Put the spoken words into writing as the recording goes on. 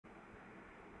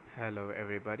Hello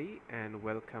everybody and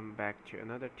welcome back to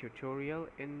another tutorial.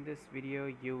 In this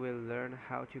video you will learn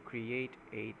how to create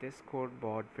a Discord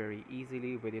bot very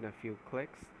easily within a few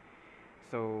clicks.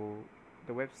 So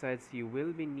the websites you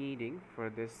will be needing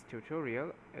for this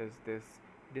tutorial is this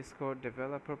Discord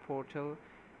developer portal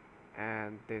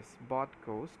and this bot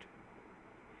ghost.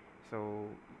 So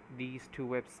these two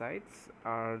websites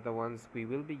are the ones we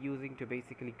will be using to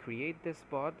basically create this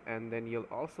bot, and then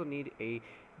you'll also need a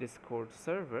Discord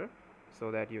server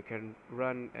so that you can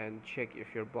run and check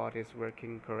if your bot is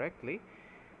working correctly.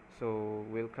 So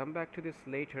we'll come back to this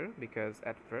later, because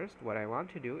at first what I want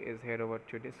to do is head over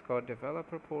to Discord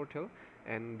developer portal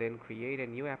and then create a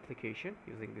new application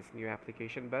using this new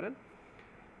application button,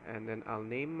 and then I'll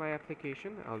name my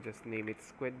application. I'll just name it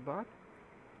Squidbot,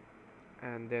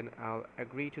 and then I'll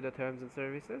agree to the terms and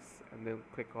services and then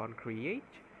click on create.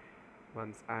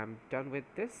 Once I'm done with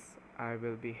this, I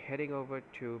will be heading over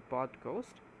to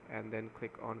BotGhost and then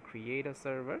click on create a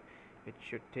server. It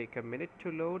should take a minute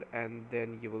to load, and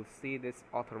then you will see this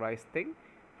authorized thing,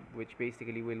 which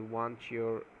basically will want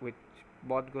which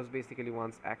BotGhost basically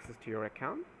wants access to your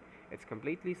account. It's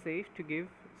completely safe to give,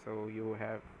 so you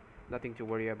have nothing to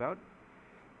worry about.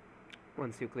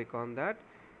 Once you click on that,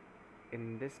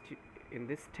 in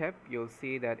this tab you'll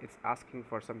see that it's asking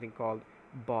for something called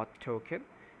bot token,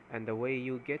 and the way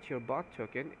you get your bot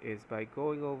token is by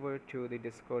going over to the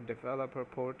Discord developer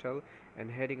portal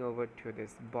and heading over to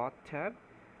this bot tab.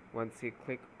 Once you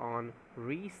click on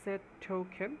reset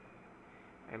token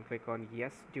and click on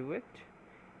yes, do it,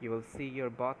 you will see your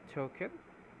bot token.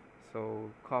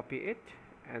 So copy it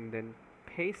and then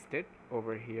paste it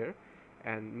over here,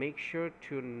 and make sure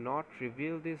to not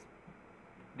reveal this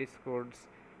Discord's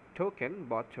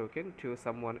bot token, to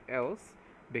someone else,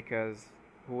 because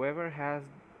whoever has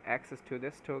access to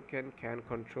this token can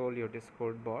control your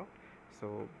Discord bot.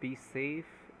 So be safe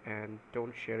and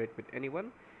don't share it with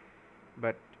anyone.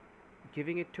 But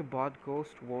giving it to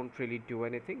BotGhost won't really do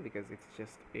anything, because it's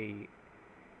just a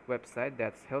website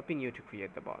that's helping you to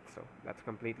create the bot, so that's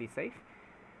completely safe.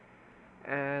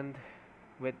 And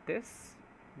with this,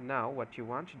 now what you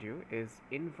want to do is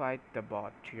invite the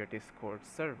bot to your Discord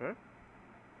server,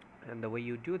 and the way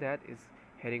you do that is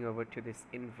heading over to this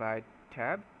invite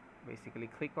tab. Basically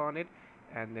click on it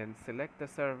and then select the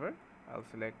server. I'll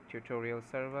select tutorial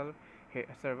server,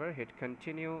 hit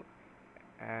continue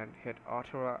and hit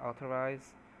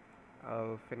authorize.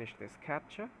 I'll finish this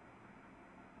captcha.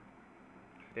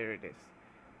 There it is.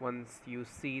 Once you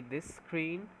see this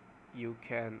screen, you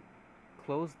can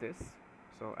close this,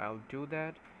 so I'll do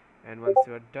that, and once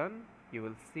you're done, you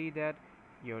will see that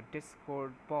your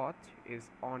Discord bot is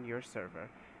on your server.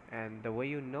 And the way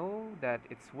you know that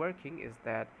it's working is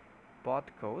that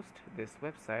BotGhost, this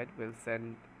website, will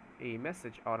send a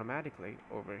message automatically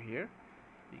over here.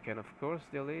 You can of course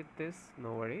delete this,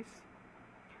 no worries.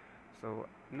 So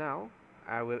now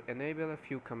I will enable a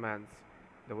few commands.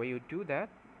 The way you do that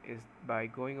is by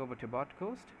going over to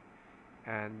BotGhost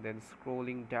and then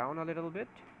scrolling down a little bit,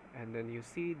 and then you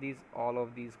see all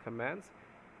of these commands,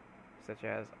 such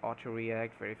as auto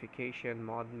react, verification,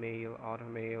 mod mail,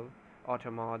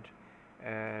 automod.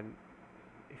 And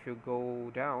if you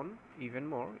go down even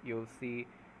more, you'll see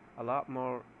a lot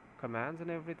more commands and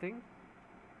everything.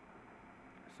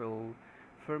 So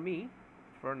for me,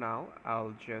 for now,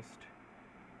 I'll just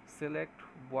select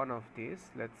one of these.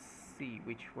 Let's see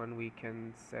which one we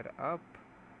can set up.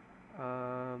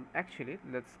 Actually,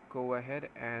 let's go ahead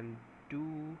and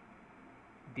do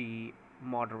the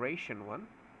moderation one.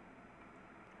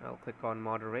 I'll click on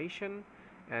moderation,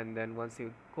 and then once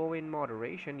you go in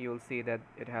moderation, you'll see that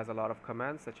it has a lot of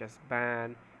commands such as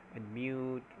ban and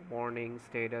mute, warning,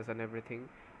 status, and everything.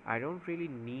 I don't really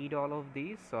need all of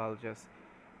these, so I'll just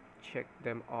check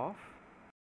them off.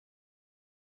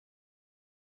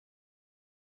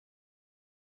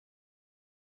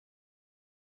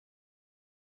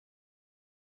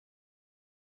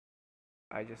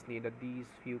 I just needed these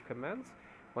few commands.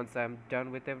 Once I'm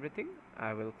done with everything,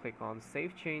 I will click on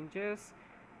save changes,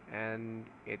 and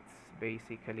it's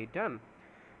basically done.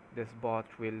 This bot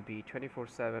will be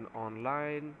 24/7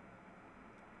 online,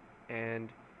 and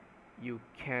you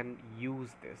can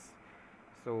use this.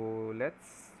 So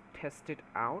let's test it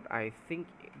out. I think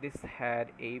this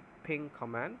had a ping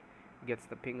command, gets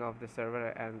the ping of the server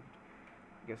and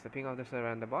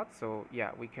the bot. So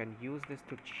yeah, we can use this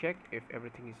to check if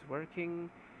everything is working.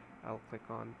 I'll click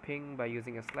on ping by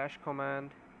using a slash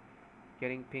command.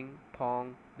 Getting ping,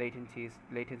 pong, latency is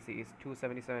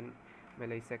 277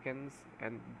 milliseconds,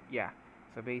 and yeah,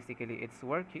 so basically it's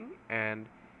working. And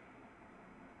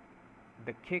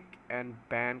the kick and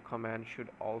ban command should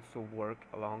also work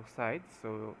alongside,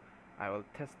 so I will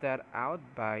test that out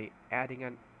by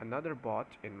adding another bot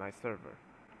in my server.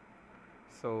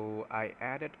 So I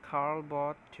added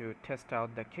Carlbot to test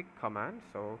out the kick command.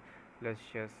 So let's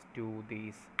just do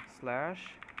these slash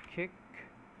kick,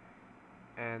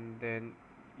 and then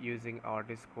using our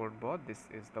Discord bot, this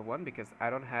is the one because I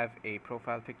don't have a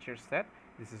profile picture set.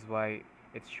 This is why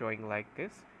it's showing like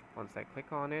this. Once I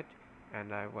click on it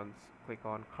and I once click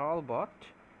on Carlbot,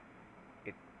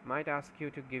 it might ask you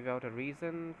to give out a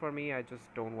reason. For me, I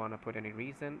just don't want to put any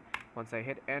reason. Once I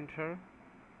hit enter,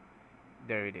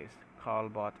 there it is.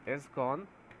 Carlbot is gone,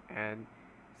 and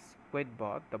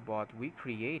Squidbot, the bot we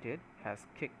created, has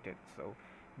kicked it. So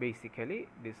basically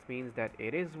this means that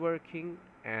it is working,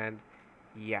 and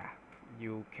yeah,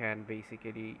 you can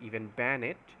basically even ban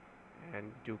it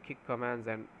and do kick commands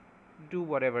and do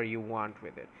whatever you want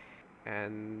with it.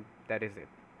 And that is it.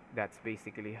 That's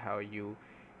basically how you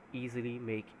easily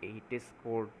make a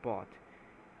Discord bot.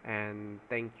 And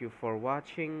thank you for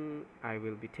watching. I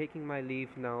will be taking my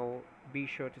leave now. Be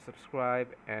sure to subscribe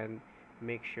and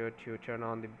make sure to turn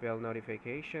on the bell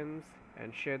notifications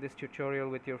and share this tutorial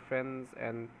with your friends,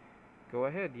 and go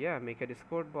ahead, yeah, make a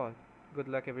Discord bot. Good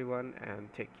luck everyone,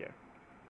 and take care.